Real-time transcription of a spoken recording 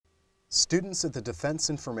Students at the Defense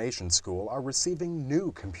Information School are receiving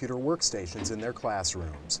new computer workstations in their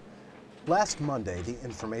classrooms. Last Monday, the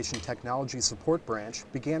Information Technology Support Branch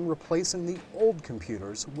began replacing the old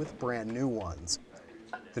computers with brand new ones.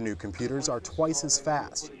 The new computers are twice as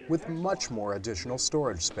fast, with much more additional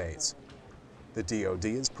storage space. The DoD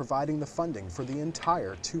is providing the funding for the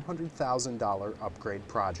entire $200,000 upgrade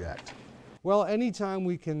project. Well, anytime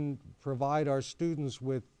we can provide our students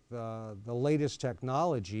with the latest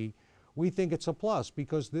technology, we think it's a plus,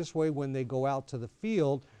 because this way when they go out to the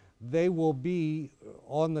field, they will be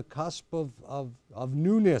on the cusp of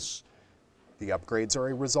newness. The upgrades are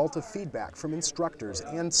a result of feedback from instructors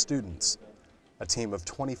and students. A team of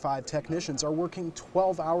 25 technicians are working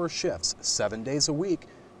 12-hour shifts 7 days a week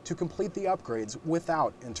to complete the upgrades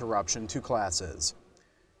without interruption to classes.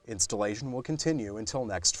 Installation will continue until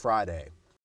next Friday.